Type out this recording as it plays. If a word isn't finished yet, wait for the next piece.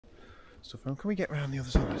stuff on. Can we get round the other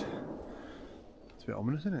side? It's a bit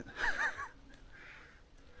ominous, isn't it?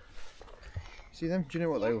 See them? Do you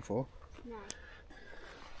know what they were for? No.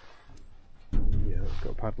 Yeah, it's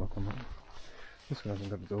got a padlock on that. This one hasn't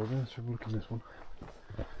got a door there. Let's have a look in this one.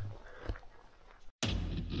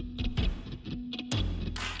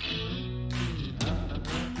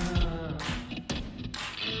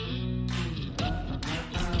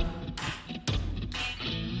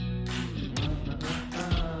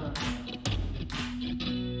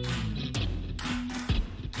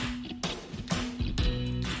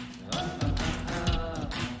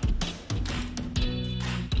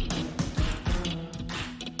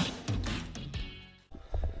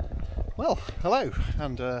 Well, hello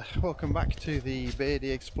and welcome back to the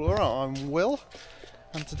Beardy Explorer. I'm Will,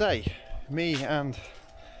 and today me and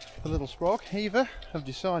the little sprog, Eva, have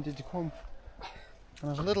decided to come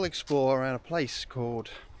and have a little explore around a place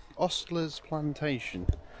called Ostlers Plantation,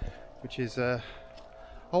 which is a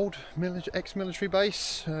old ex-military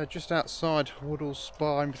base just outside Woodall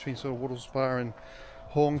Spa, in between sort of Woodall Spa and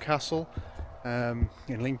Horncastle in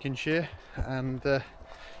Lincolnshire. And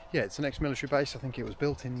yeah, it's an ex-military base. I think it was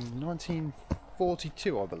built in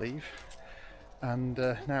 1942, I believe, and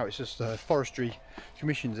now it's just a forestry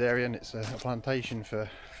commissions area, and it's a plantation for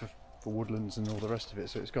woodlands and all the rest of it.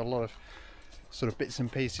 So it's got a lot of sort of bits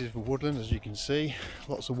and pieces of woodland, as you can see.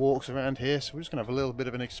 Lots of walks around here, so we're just going to have a little bit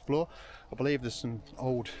of an explore. I believe there's some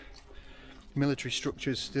old military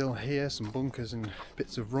structures still here, some bunkers and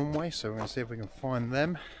bits of runway, so we're going to see if we can find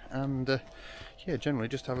them, and yeah, generally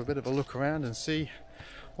just have a bit of a look around and see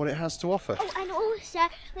what it has to offer. Oh, and also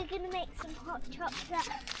we're going to make some hot chocolate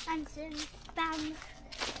and some spam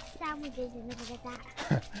sandwiches and everything like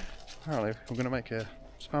that. Apparently we're going to make a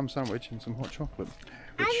spam sandwich and some hot chocolate.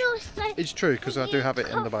 And also, it's true, because I do have it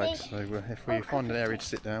in the bag, coffee. so if we find an area to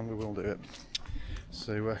sit down, we will do it.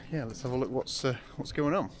 So yeah, let's have a look what's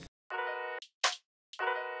going on.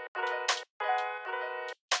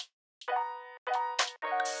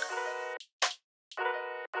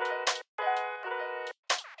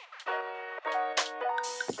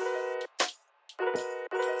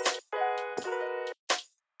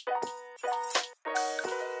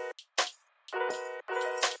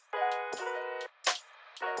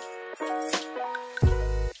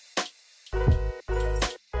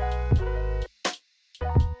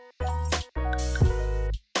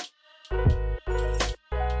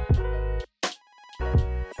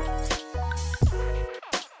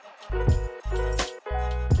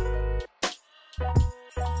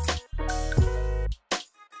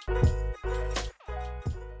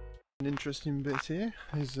 An interesting bit here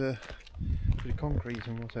is a bit of concrete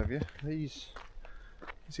and what have you. These,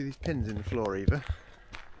 you see these pins in the floor, Eva?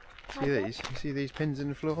 See these? You see these pins in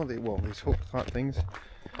the floor? These hook type things.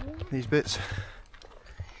 These bits.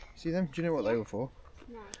 See them? Do you know what they were for?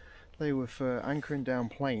 No. They were for anchoring down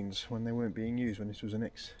planes when they weren't being used, when this was an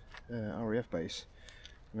ex-RAF base.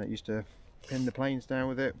 And they used to pin the planes down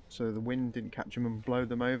with it so the wind didn't catch them and blow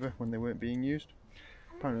them over when they weren't being used.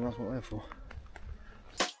 Apparently that's what they're for.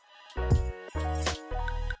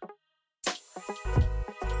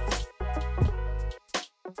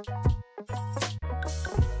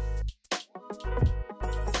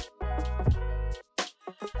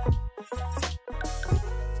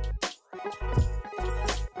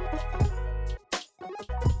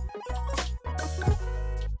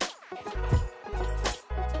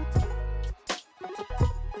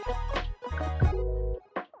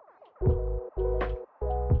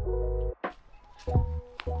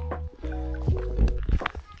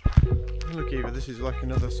 Look, Eva, this is like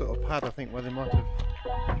another sort of pad, I think, where they might have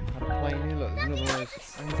had a plane here. Look, there's another one of those.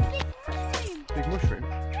 Big mushroom.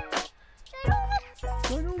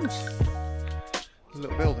 Ginormous. There's a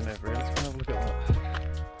little building over here. Let's go and have a look at that.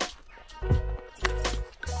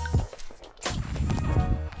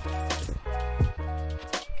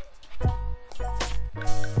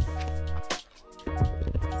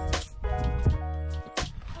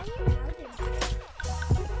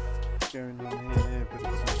 Going on here, but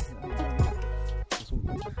there's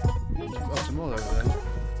some more over there.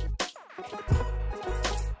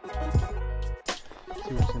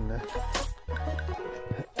 See what's in there.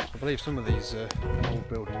 I believe some of these old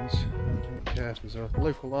buildings, there's a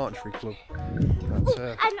local archery club. That's,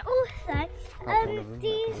 and also,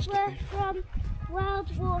 these were from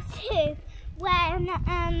World War II, when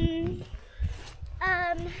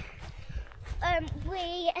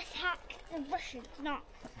we attacked the Russians, not.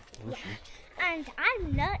 Yeah. And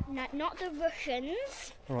I'm not the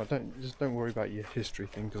Russians. Alright, don't worry about your history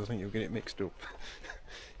thing, because I think you'll get it mixed up.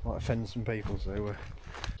 Might offend some people, so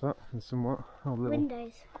that and somewhat little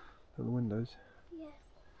windows. Little windows. Yeah.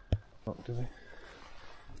 Lock, do they?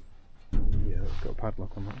 Yeah, they've got a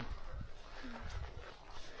padlock on that.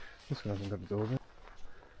 This one hasn't got a door, has it?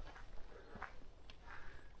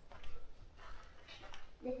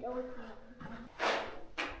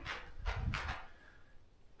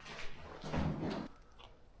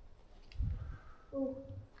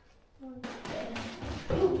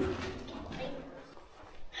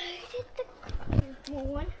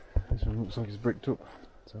 This one looks like it's bricked up.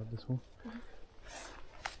 Let's have this one.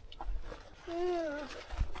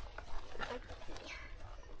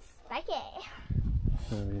 Spiky.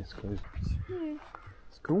 Oh yes, closed.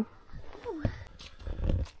 It's cool.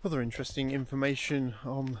 Other interesting information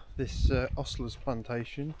on this Ostlers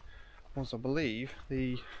Plantation was, I believe,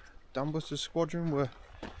 the Dam Busters Squadron were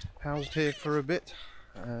housed here for a bit.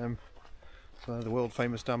 So the world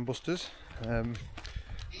famous Dam Busters.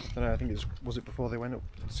 I don't know, I think was it before they went up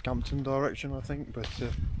Scampton direction, I think, but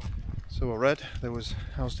so I read they was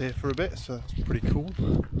housed here for a bit, so that's pretty cool.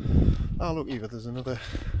 Oh look, Eva, there's another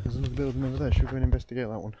building over there. Should we go and investigate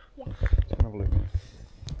that one? Yeah. Let's go and have a look.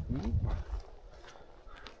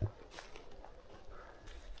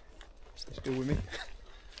 Let's go with me.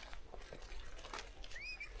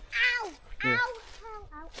 Ow! Yeah. Ow! Ow!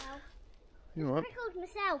 Ow! Ow! You alright? Prickled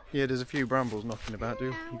myself. Yeah, there's a few brambles knocking about,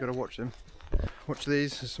 you got to watch them. Watch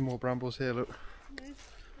these, there's some more brambles here, look.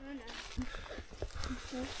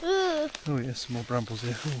 Oh yes, some more brambles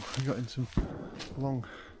here. Oh, we got in some long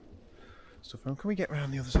stuff. Can we get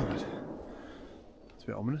round the other side? It's a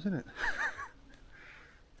bit ominous, isn't it?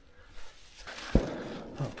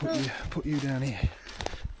 I'll put you down here.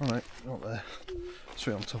 Alright, not there.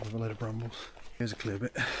 Straight on top of a load of brambles. Here's a clear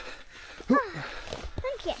bit.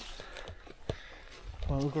 Thank you.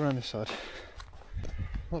 Well, we'll go around this side.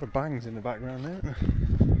 A lot of bangs in the background there.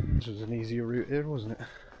 This was an easier route here, wasn't it?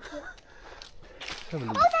 Yeah. Let's have a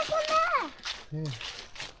look. Oh, there's one there! Yeah.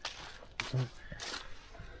 So,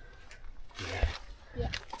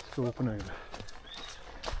 Yeah. let's go up and over.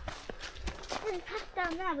 There's a path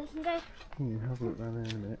down there, we can go. Have a look down there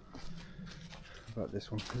in a minute. How about this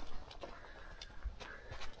one?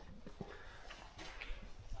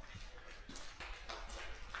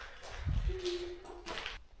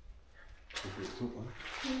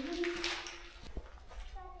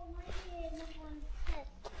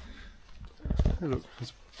 Hey look,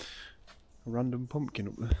 there's a random pumpkin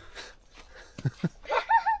up there. Daddy,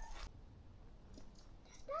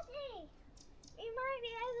 you might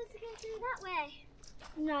be able to go through that way.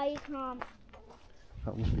 No, you can't.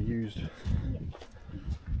 That must be used.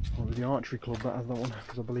 Or with the archery club that has that one,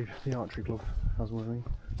 because I believe the archery club has one of these.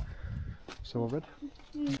 So I read.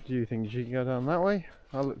 Do you think you can go down that way?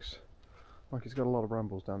 That looks like it's got a lot of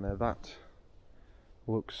brambles down there. That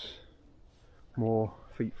looks more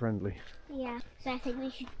feet friendly. Yeah, so I think we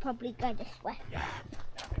should probably go this way. Yeah,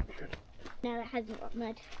 I think we should. No, it hasn't got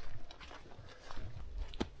mud.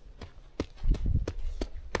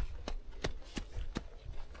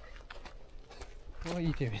 What are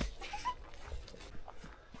you doing? Is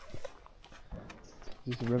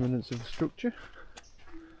this the remnants of the structure?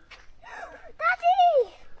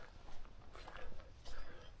 Daddy!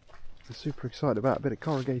 I'm super excited about a bit of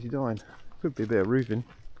corrugated iron. Could be a bit of roofing.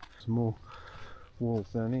 Some more walls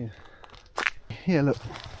down here. Here, look.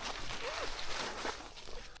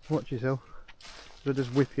 Watch yourself. They'll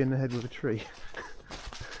just whip you in the head with a tree.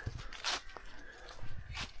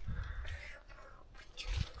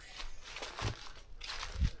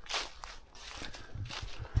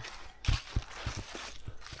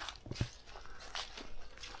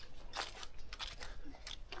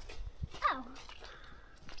 Oh.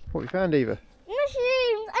 What we found, Eva?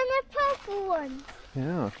 Mushrooms and a purple one.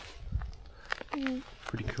 Yeah.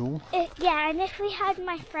 Pretty cool. Yeah, and if we had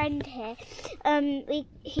my friend here,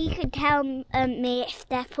 he could tell me if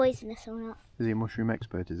they're poisonous or not. Is he a mushroom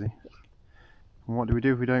expert, is he? Yeah. And what do we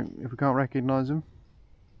do if we can't recognise them?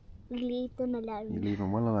 We leave them alone. You leave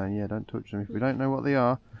them well alone, yeah, don't touch them. If we don't know what they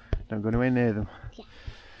are, don't go anywhere near them. Yeah.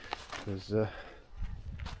 Because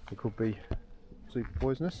they could be super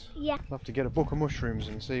poisonous. Yeah. We'll have to get a book of mushrooms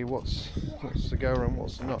and see what's the go and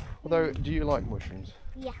what's the not. Although, do you like mushrooms?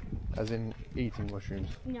 Yeah. As in eating mushrooms?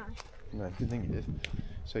 No. No, didn't think you did.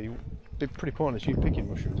 So you'd be pretty pointless you picking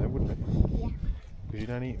mushrooms though, wouldn't it? Yeah. Because you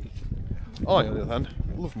don't eat them. I, on the other hand,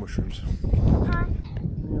 love mushrooms. Hi.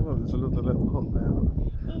 Yeah, look, there's another little hut there.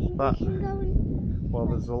 Do you think That- we can go and... Well,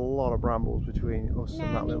 there's a lot of brambles between us and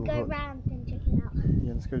that No, little we go hut. round and check it out.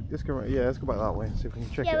 Yeah, let's go. Yeah, let's go back that way and see if we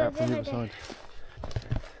can check Yeah, it out we're from the gonna other side.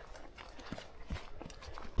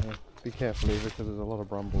 Yeah, be careful, Eva, because there's a lot of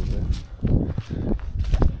brambles there.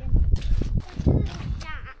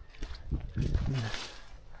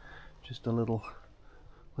 Just a little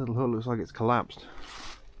little hut looks like it's collapsed.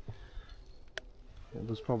 It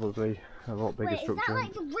was probably a lot bigger structure. Is that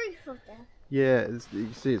like the roof of the... Yeah, you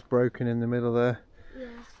can see it's broken in the middle there. Yeah.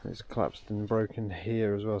 It's collapsed and broken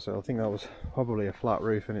here as well, so I think that was probably a flat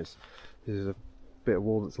roof, and this is a bit of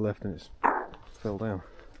wall that's left and it's fell down.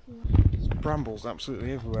 Yeah. There's brambles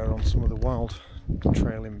absolutely everywhere on some of the wild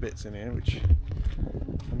trailing bits in here, which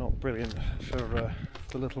are not brilliant for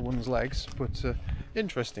the little one's legs, but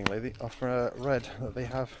interestingly I've read that they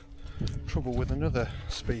have trouble with another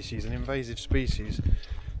species, an invasive species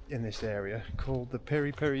in this area called the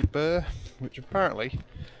peri-peri bear, which apparently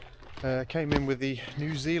came in with the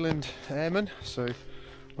New Zealand airmen. So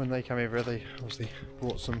when they came over, they obviously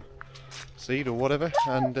brought some seed or whatever,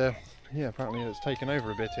 and yeah, apparently it's taken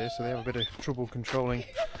over a bit here, so they have a bit of trouble controlling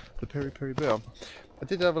the peri-peri bear. I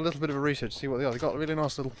did have a little bit of a research to see what they are. They've got really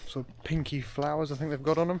nice little sort of pinky flowers, I think they've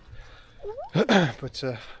got on them. But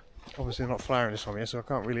obviously they're not flowering this time of year, so I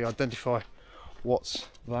can't really identify what's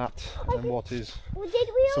that and what is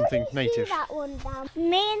something native. That one down?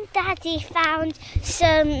 Me and Daddy found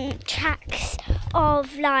some tracks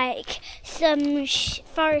of like some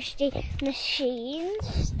forestry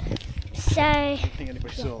machines. So I don't think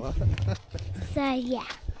anybody saw that. So yeah.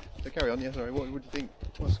 So carry on. Yeah, sorry. What would you think?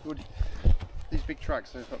 What's good? These big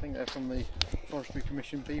tracks, I think they're from the Forestry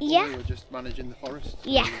Commission people who are just managing the forest.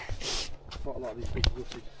 Yeah. Quite a lot of these big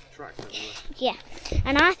woody tracks everywhere. Yeah.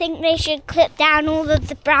 And I think they should clip down all of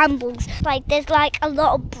the brambles. Like there's like a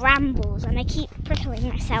lot of brambles and I keep prickling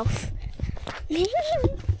myself.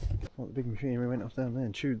 Well, the big machinery went off down there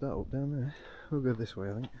and chewed that up down there. We'll go this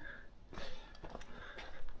way, I think.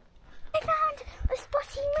 I found a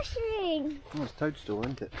spotty mushroom. Oh, it's toadstool,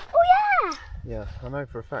 isn't it? Oh yeah. Yeah, I know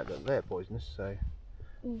for a fact that they're poisonous, so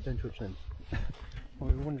don't touch them. Well,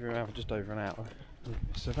 we were wandering around for just over an hour.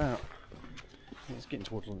 It's getting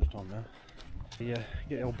towards lunchtime now. Yeah,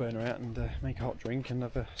 get the old burner out and make a hot drink and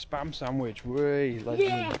have a spam sandwich. Way,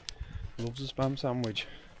 legend. Loves a spam sandwich.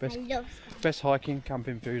 I love spam. Best hiking,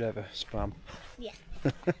 camping food ever. Spam. Yeah.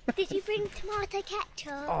 Did you bring tomato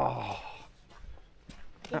ketchup? Oh,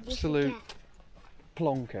 absolute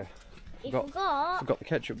plonker. You forgot. Forgot the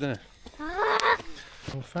ketchup, didn't I? Ah.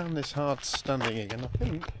 I found this hard standing again. I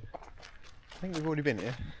think we've already been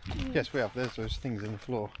here. Yes, we have. There's those things in the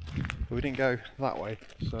floor, but we didn't go that way,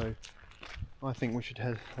 so I think we should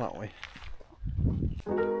head that way.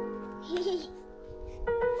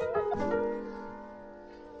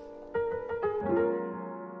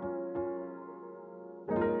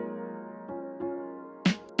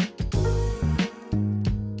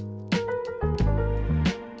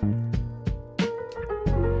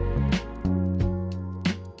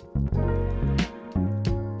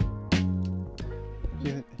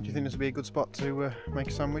 Do you think this would be a good spot to make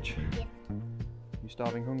a sandwich? Yes. You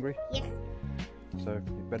starving, hungry? Yes. So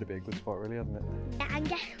it better be a good spot, really, hasn't it? And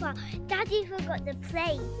guess what? Daddy forgot the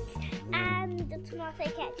plates and the tomato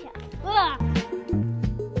ketchup. Ah!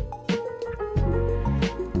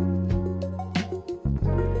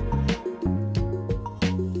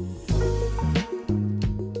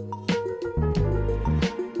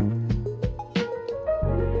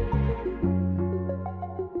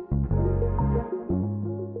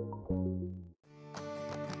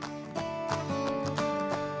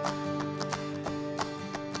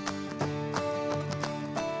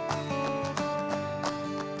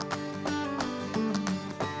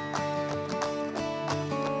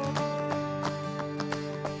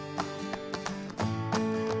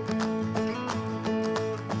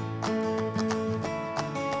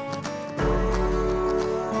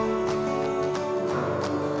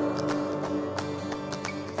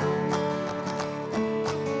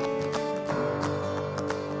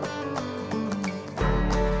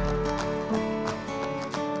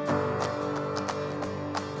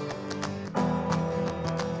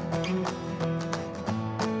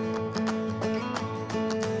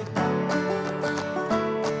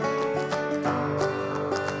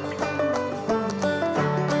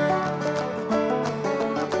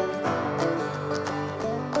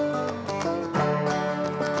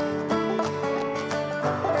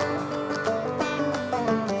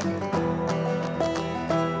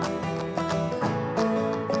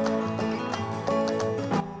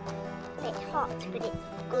 But it's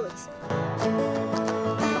good.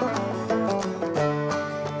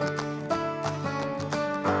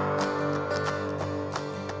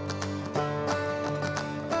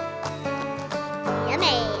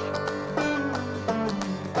 Yummy.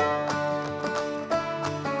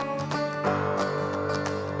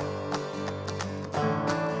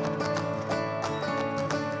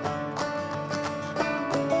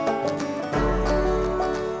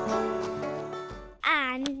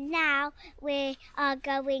 And now we are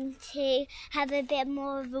going to have a bit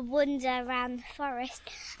more of a wander around the forest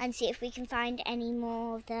and see if we can find any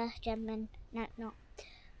more of the gentlemen. No, not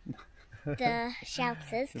the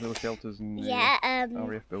shelters. The little shelters and the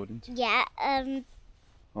RAF buildings. Yeah.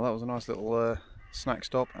 Well, that was a nice little snack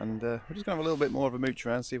stop, and we're just going to have a little bit more of a mooch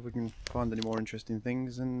around, see if we can find any more interesting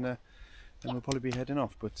things, and then we'll probably be heading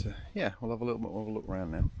off. But yeah, we'll have a little bit more of a look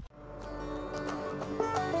around now.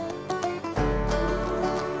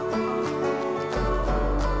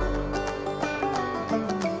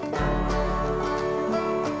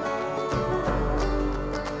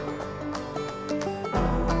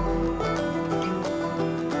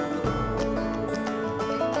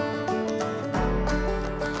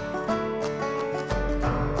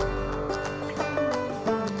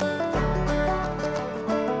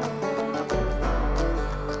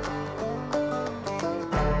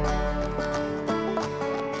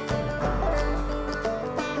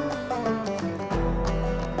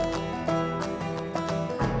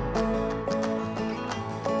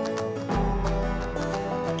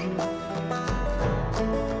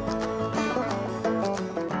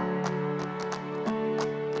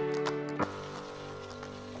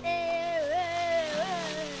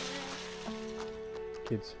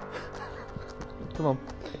 Kids, come on.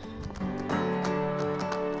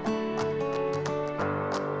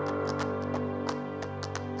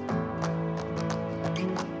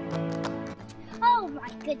 Oh my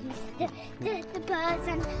goodness, the birds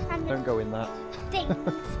and Don't go in that. things. Don't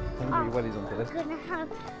get your wellies onto this. We're gonna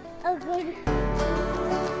have a good.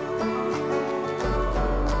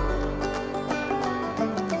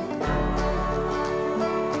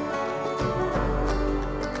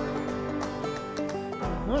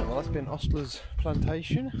 Right, well, that's been Ostlers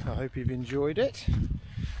Plantation. I hope you've enjoyed it.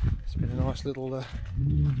 It's been a nice little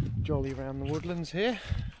jolly around the woodlands here.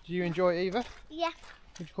 Did you enjoy it, Eva? Yeah.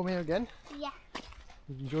 Did you come here again? Yeah.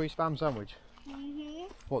 Did you enjoy your spam sandwich? Mhm.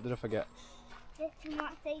 What did I forget? The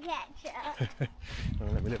tomato ketchup. Well,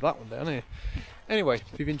 let me live that one down here. Anyway,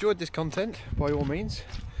 if you've enjoyed this content, by all means,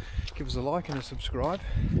 give us a like and a subscribe,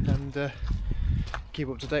 and keep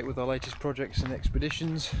up to date with our latest projects and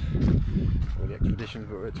expeditions. Well, the expeditions,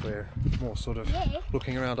 but we're more sort of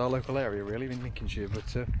looking around our local area, really, in Lincolnshire.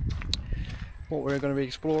 But what we're going to be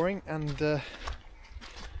exploring, and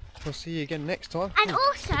we'll see you again next time. And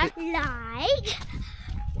also, like,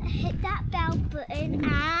 hit that bell button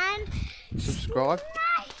and subscribe.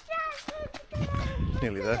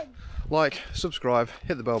 Nearly there. Like, subscribe,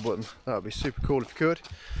 hit the bell button. That would be super cool if you could.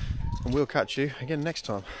 And we'll catch you again next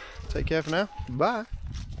time. Take care for now. Bye.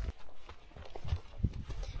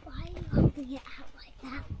 Why are you holding it out like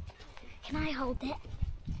that? Can I hold it?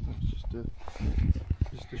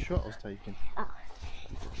 It's just a shot I was taking. Oh.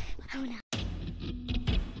 Oh no.